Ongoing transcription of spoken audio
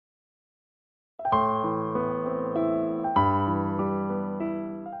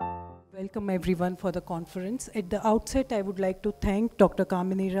welcome everyone for the conference. At the outset, I would like to thank Dr.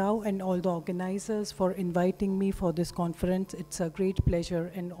 Kamini Rao and all the organizers for inviting me for this conference. It's a great pleasure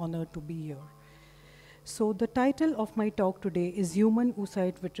and honor to be here. So the title of my talk today is Human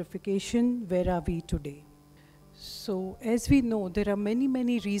Oocyte Vitrification, Where Are We Today? So as we know, there are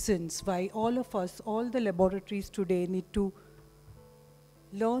many reasons why all of us, all the laboratories today need to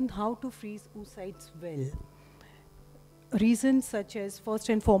learn how to freeze oocytes well. Reasons such as, first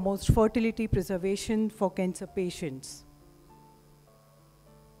and foremost, fertility preservation for cancer patients.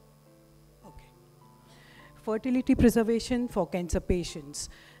 Fertility preservation for cancer patients.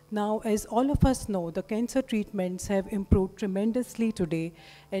 Now, as all of us know, the cancer treatments have improved tremendously today,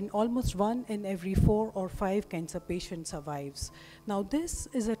 and almost 1 in every 4 or 5 cancer patients survives. Now, this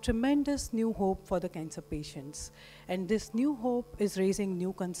is a tremendous new hope for the cancer patients, and this new hope is raising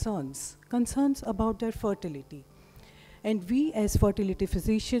new concerns about their fertility. And we as fertility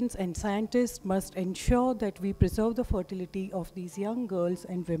physicians and scientists must ensure that we preserve the fertility of these young girls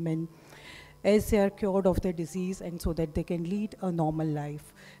and women as they are cured of their disease and so that they can lead a normal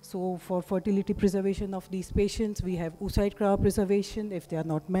life. So for fertility preservation of these patients, we have oocyte cryopreservation if they are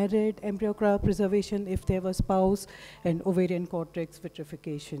not married, embryo cryopreservation if they have a spouse, and ovarian cortex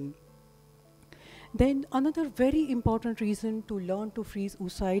vitrification. Then another very important reason to learn to freeze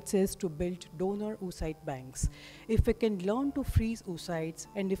oocytes is to build donor oocyte banks. If we can learn to freeze oocytes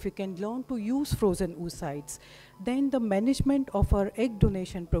and if we can learn to use frozen oocytes, then the management of our egg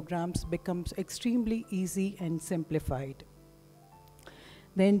donation programs becomes extremely easy and simplified.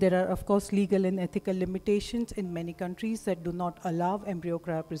 Then there are, of course, legal and ethical limitations in many countries that do not allow embryo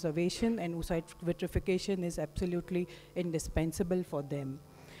cryopreservation, and oocyte vitrification is absolutely indispensable for them.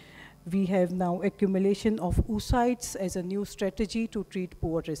 We have now accumulation of oocytes as a new strategy to treat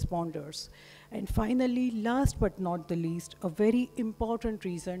poor responders. And finally, last but not the least, a very important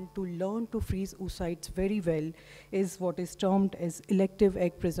reason to learn to freeze oocytes very well is what is termed as elective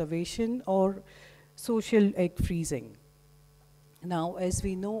egg preservation or social egg freezing. Now, as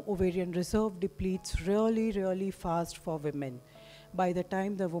we know, ovarian reserve depletes really fast for women. By the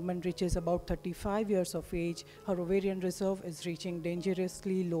time the woman reaches about 35 years of age, her ovarian reserve is reaching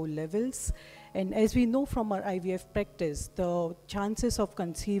dangerously low levels. And as we know from our IVF practice, the chances of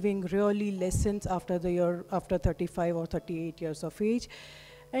conceiving really lessens after 35 or 38 years of age.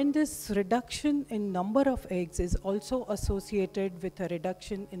 And this reduction in number of eggs is also associated with a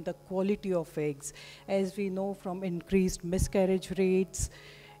reduction in the quality of eggs, as we know from increased miscarriage rates,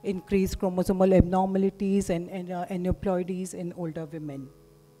 increased chromosomal abnormalities and aneuploidies in older women.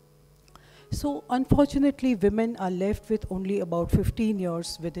 So unfortunately, women are left with only about 15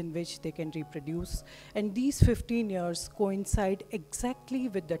 years within which they can reproduce, and these 15 years coincide exactly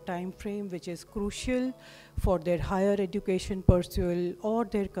with the time frame which is crucial for their higher education pursuit or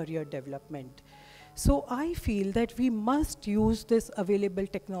their career development. So I feel that we must use this available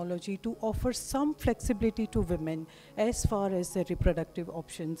technology to offer some flexibility to women as far as their reproductive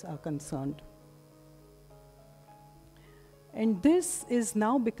options are concerned. And this is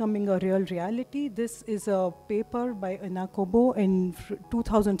now becoming a real reality. This is a paper by Anna Kobo in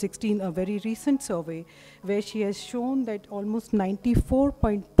 2016, a very recent survey, where she has shown that almost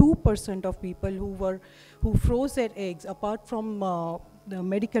 94.2% of people who froze their eggs, apart from the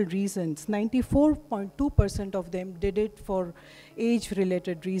medical reasons, 94.2% of them did it for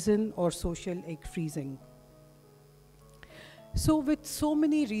age-related reason or social egg freezing. So with so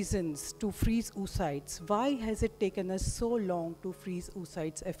many reasons to freeze oocytes, why has it taken us so long to freeze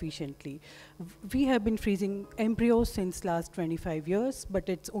oocytes efficiently? We have been freezing embryos since last 25 years, but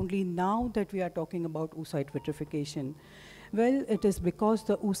it's only now that we are talking about oocyte vitrification. Well, it is because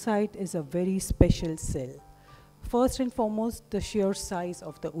the oocyte is a very special cell. First and foremost, the sheer size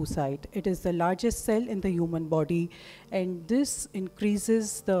of the oocyte. It is the largest cell in the human body, and this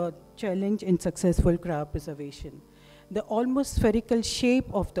increases the challenge in successful cryopreservation. The almost spherical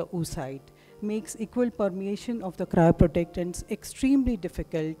shape of the oocyte makes equal permeation of the cryoprotectants extremely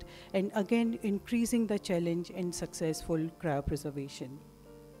difficult, and again increasing the challenge in successful cryopreservation.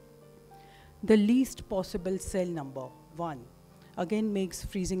 The least possible cell number, 1, again makes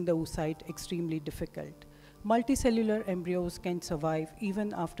freezing the oocyte extremely difficult. Multicellular embryos can survive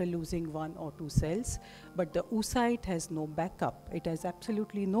even after losing 1 or 2 cells, but the oocyte has no backup. It has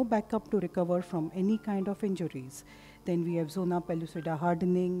absolutely no backup to recover from any kind of injuries. Then we have zona pellucida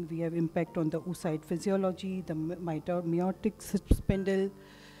hardening, we have impact on the oocyte physiology, the meiotic spindle.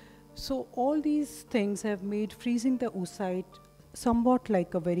 So all these things have made freezing the oocyte somewhat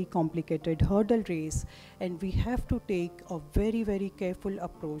like a very complicated hurdle race, and we have to take a very careful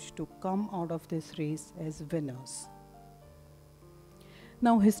approach to come out of this race as winners.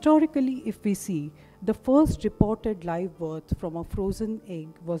 Now, historically, if we see, the first reported live birth from a frozen egg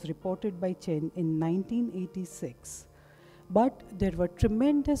was reported by Chen in 1986. But there were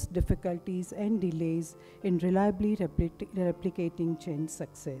tremendous difficulties and delays in reliably replicating Chen's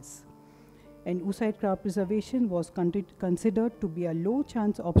success. And oocyte cryopreservation was considered to be a low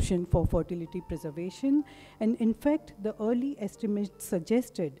chance option for fertility preservation. And in fact, the early estimates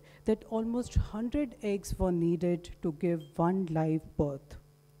suggested that almost 100 eggs were needed to give one live birth.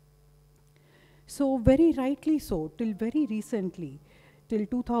 So very rightly so, till very recently, till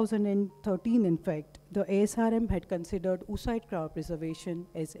 2013 in fact, the ISRME had considered oocyte cryopreservation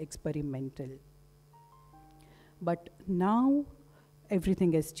as experimental. But now,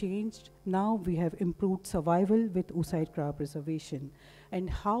 everything has changed. Now we have improved survival with oocyte cryopreservation. And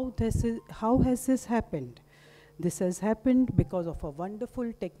how has this happened? This has happened because of a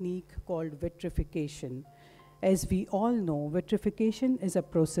wonderful technique called vitrification. As we all know, vitrification is a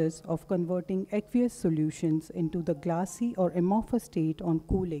process of converting aqueous solutions into the glassy or amorphous state on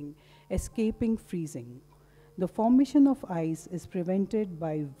cooling, escaping freezing. The formation of ice is prevented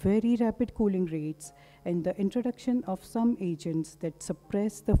by very rapid cooling rates and the introduction of some agents that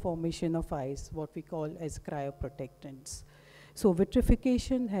suppress the formation of ice, what we call as cryoprotectants. So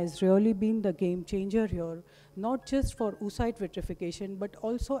vitrification has really been the game changer here, not just for oocyte vitrification, but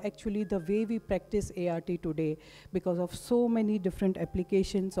also actually the way we practice ART today because of so many different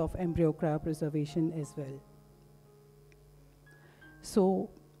applications of embryo cryopreservation as well. So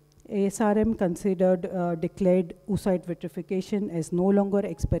ISRME declared oocyte vitrification as no longer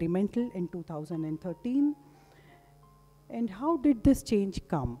experimental in 2013. And how did this change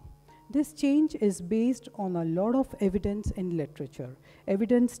come? This change is based on a lot of evidence in literature,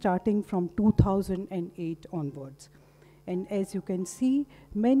 evidence starting from 2008 onwards. And as you can see,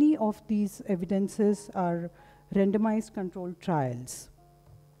 many of these evidences are randomized controlled trials.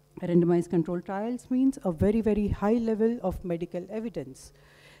 Randomized controlled trials means a very, very high level of medical evidence.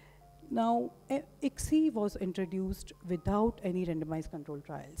 Now, ICSI was introduced without any randomized controlled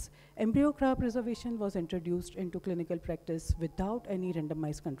trials. Embryo cryopreservation was introduced into clinical practice without any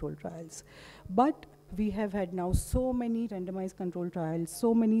randomized controlled trials. But we have had now so many randomized controlled trials,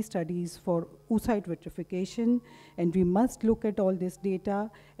 so many studies for oocyte vitrification, and we must look at all this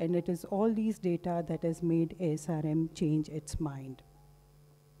data, and it is all these data that has made ISRME change its mind.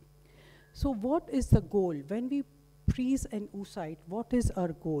 So what is the goal? When we freeze an oocyte, what is our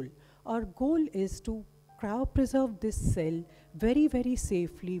goal? Our goal is to cryopreserve this cell very, very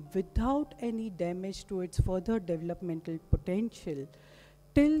safely without any damage to its further developmental potential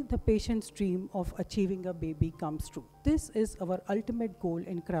till the patient's dream of achieving a baby comes true. This is our ultimate goal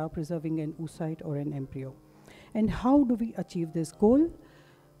in cryopreserving an oocyte or an embryo. And how do we achieve this goal?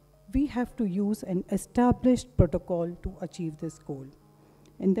 We have to use an established protocol to achieve this goal.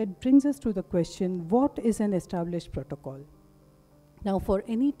 And that brings us to the question, what is an established protocol? Now, for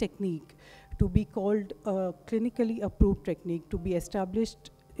any technique to be called a clinically approved technique, to be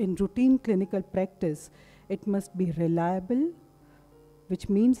established in routine clinical practice, it must be reliable, which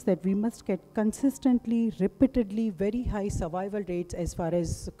means that we must get consistently, repeatedly, very high survival rates as far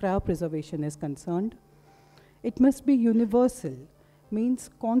as cryopreservation is concerned. It must be universal, means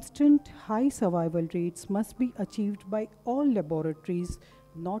constant high survival rates must be achieved by all laboratories,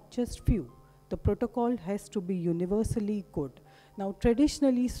 not just few. The protocol has to be universally good. Now,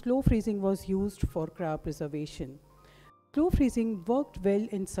 traditionally, slow freezing was used for cryopreservation. Slow freezing worked well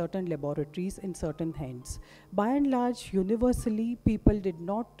in certain laboratories, in certain hands. By and large, universally, people did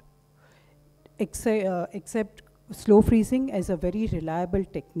not accept slow freezing as a very reliable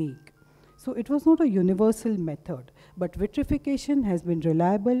technique. So it was not a universal method, but vitrification has been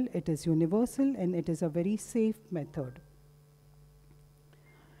reliable, it is universal, and it is a very safe method.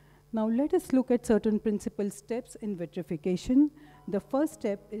 Now let us look at certain principal steps in vitrification. The first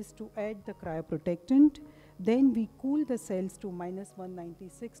step is to add the cryoprotectant. Then we cool the cells to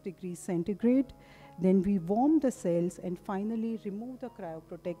 -196 degrees centigrade. Then we warm the cells and finally remove the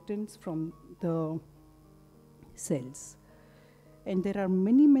cryoprotectants from the cells. And there are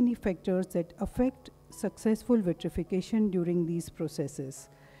many, many factors that affect successful vitrification during these processes.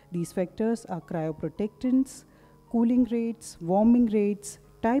 These factors are cryoprotectants, cooling rates, warming rates,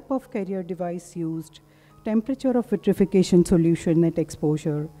 type of carrier device used, temperature of vitrification solution at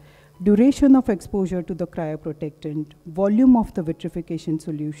exposure, duration of exposure to the cryoprotectant, volume of the vitrification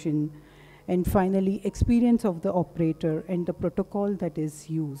solution, and finally experience of the operator and the protocol that is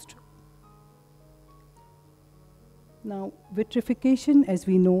used. Now, vitrification, as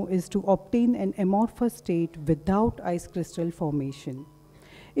we know, is to obtain an amorphous state without ice crystal formation.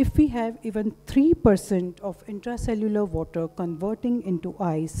 If we have even 3% of intracellular water converting into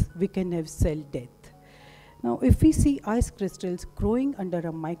ice, we can have cell death. Now, if we see ice crystals growing under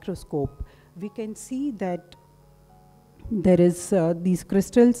a microscope, we can see that there is these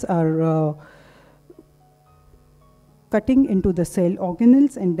crystals are cutting into the cell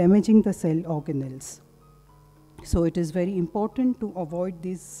organelles and damaging the cell organelles. So it is very important to avoid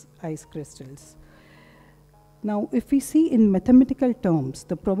these ice crystals. Now, if we see in mathematical terms,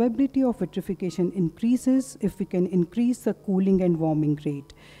 the probability of vitrification increases if we can increase the cooling and warming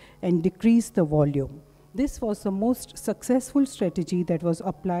rate and decrease the volume. This was the most successful strategy that was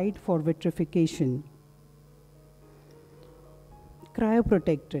applied for vitrification.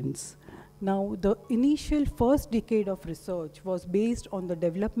 Cryoprotectants. Now, the initial first decade of research was based on the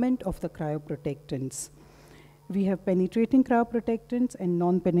development of the cryoprotectants. We have penetrating cryoprotectants and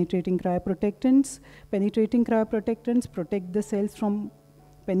non-penetrating cryoprotectants. Penetrating cryoprotectants protect the cells from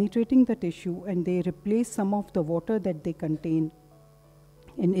penetrating the tissue, and they replace some of the water that they contain.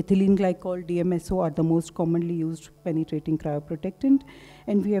 And ethylene glycol, DMSO are the most commonly used penetrating cryoprotectant.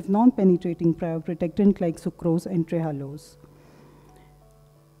 And we have non-penetrating cryoprotectant like sucrose and trehalose.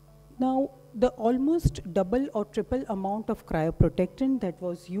 Now, the almost double or triple amount of cryoprotectant that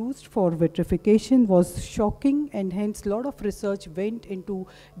was used for vitrification was shocking, and hence a lot of research went into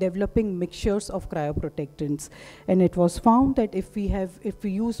developing mixtures of cryoprotectants. And it was found that if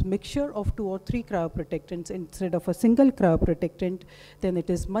we use mixture of 2 or 3 cryoprotectants instead of a single cryoprotectant, then it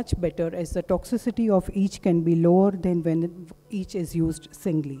is much better, as the toxicity of each can be lower than when each is used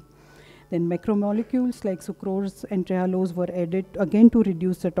singly. Then macromolecules like sucrose and trehalose were added again to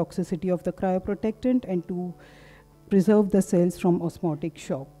reduce the toxicity of the cryoprotectant and to preserve the cells from osmotic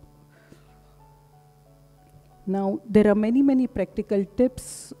shock. Now, there are many practical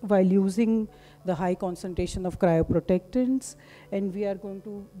tips while using the high concentration of cryoprotectants, and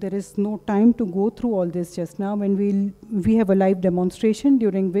there is no time to go through all this just now. When we have a live demonstration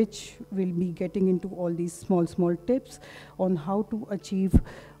during which we'll be getting into all these small tips on how to achieve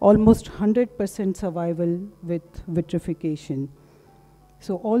almost 100% survival with vitrification.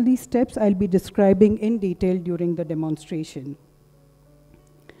 So all these steps I'll be describing in detail during the demonstration.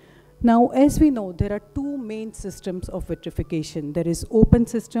 Now, as we know, there are 2 main systems of vitrification. There is open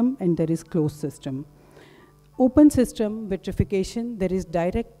system and there is closed system. Open system vitrification, there is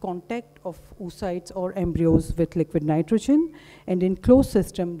direct contact of oocytes or embryos with liquid nitrogen, and in closed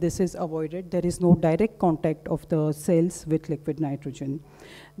system, this is avoided. There is no direct contact of the cells with liquid nitrogen.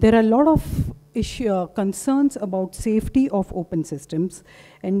 There are a lot of concerns about safety of open systems,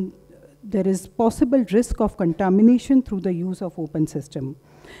 and there is possible risk of contamination through the use of open system.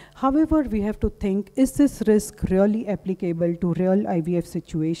 However, we have to think, is this risk really applicable to real IVF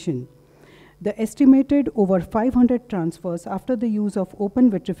situation? The estimated over 500 transfers after the use of open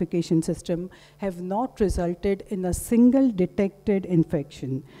vitrification system have not resulted in a single detected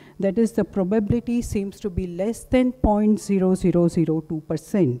infection. That is, the probability seems to be less than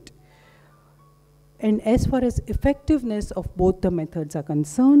 0.0002%. And as far as effectiveness of both the methods are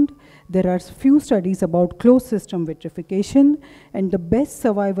concerned, there are few studies about closed system vitrification, and the best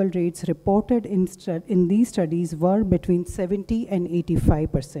survival rates reported in these studies were between 70 and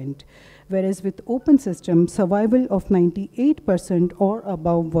 85%. Whereas with open system, survival of 98% or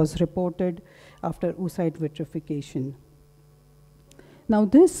above was reported after oocyte vitrification. Now,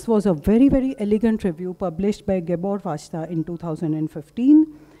 this was a very elegant review published by Gabor Vashta in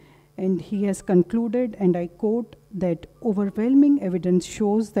 2015. And he has concluded, and I quote, that overwhelming evidence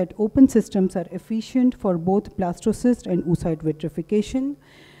shows that open systems are efficient for both blastocyst and oocyte vitrification.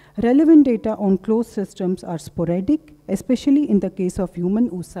 Relevant data on closed systems are sporadic, especially in the case of human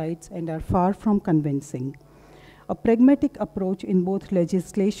oocytes, and are far from convincing. A pragmatic approach in both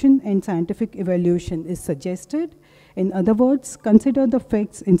legislation and scientific evaluation is suggested. In other words, consider the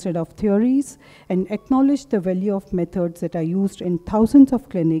facts instead of theories and acknowledge the value of methods that are used in thousands of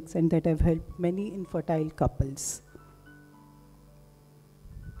clinics and that have helped many infertile couples.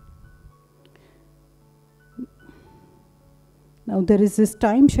 Now, there is this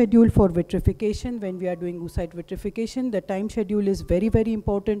time schedule for vitrification when we are doing oocyte vitrification. The time schedule is very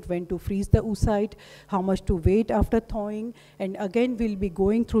important: when to freeze the oocyte, how much to wait after thawing, and again, we'll be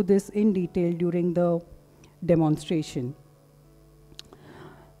going through this in detail during the demonstration.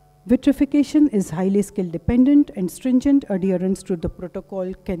 Vitrification is highly skill dependent, and stringent adherence to the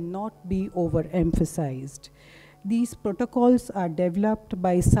protocol cannot be overemphasized. These protocols are developed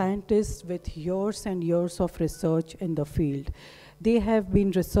by scientists with years and years of research in the field. They have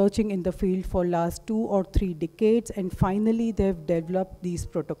been researching in the field for last 2 or 3 decades, and finally they've developed these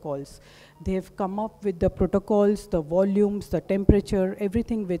protocols. They've come up with the protocols, the volumes, the temperature,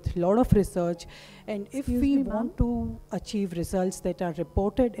 everything with a lot of research. And if we want to achieve results that are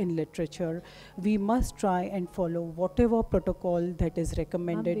reported in literature, we must try and follow whatever protocol that is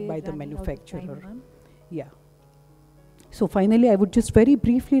recommended by the manufacturer. Yeah. So finally, I would just very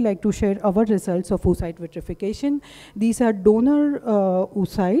briefly like to share our results of oocyte vitrification. These are donor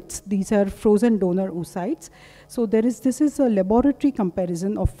oocytes. These are frozen donor oocytes. So this is a laboratory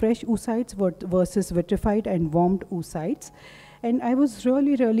comparison of fresh oocytes versus vitrified and warmed oocytes. And I was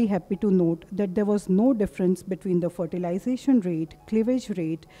really, really happy to note that there was no difference between the fertilization rate, cleavage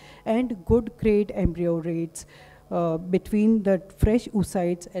rate, and good grade embryo rates between the fresh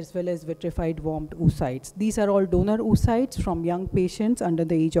oocytes as well as vitrified warmed oocytes. These are all donor oocytes from young patients under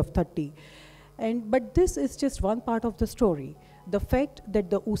the age of 30. But this is just one part of the story. The fact that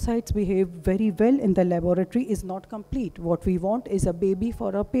the oocytes behave very well in the laboratory is not complete. What we want is a baby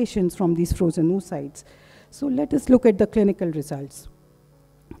for our patients from these frozen oocytes. So let us look at the clinical results.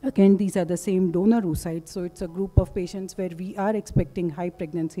 Again, these are the same donor oocytes, so it's a group of patients where we are expecting high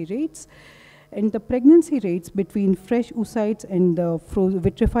pregnancy rates. And the pregnancy rates between fresh oocytes and the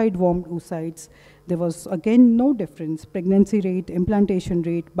vitrified warmed oocytes, there was again no difference. Pregnancy rate, implantation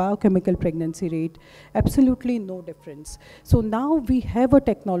rate, biochemical pregnancy rate, absolutely no difference. So now we have a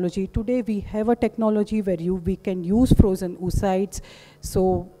technology. Today we have a technology where we can use frozen oocytes.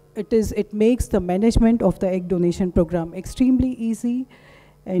 So it makes the management of the egg donation program extremely easy.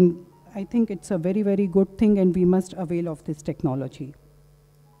 And I think it's a very, very good thing, and we must avail of this technology.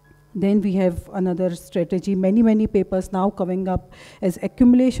 Then we have another strategy, many papers now coming up as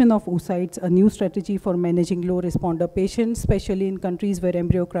accumulation of oocytes, a new strategy for managing low responder patients, especially in countries where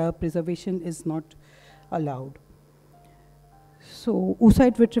embryo cryopreservation is not allowed. So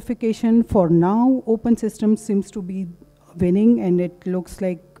oocyte vitrification, for now, open systems seems to be winning, and it looks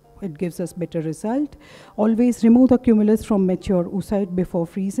like it gives us better result. Always remove the cumulus from mature oocyte before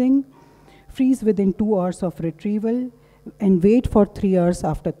freezing. Freeze within 2 hours of retrieval, and wait for 3 hours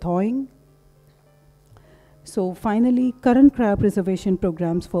after thawing. So finally, current cryopreservation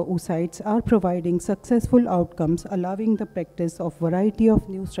programs for oocytes are providing successful outcomes, allowing the practice of variety of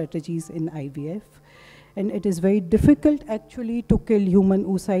new strategies in IVF. And it is very difficult actually to kill human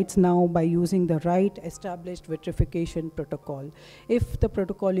oocytes now by using the right established vitrification protocol. If the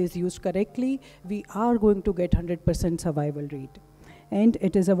protocol is used correctly, we are going to get 100% survival rate. And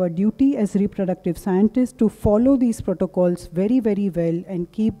it is our duty as reproductive scientists to follow these protocols very, very well and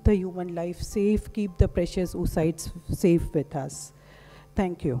keep the human life safe, keep the precious oocytes safe with us.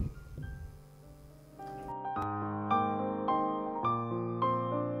 Thank you.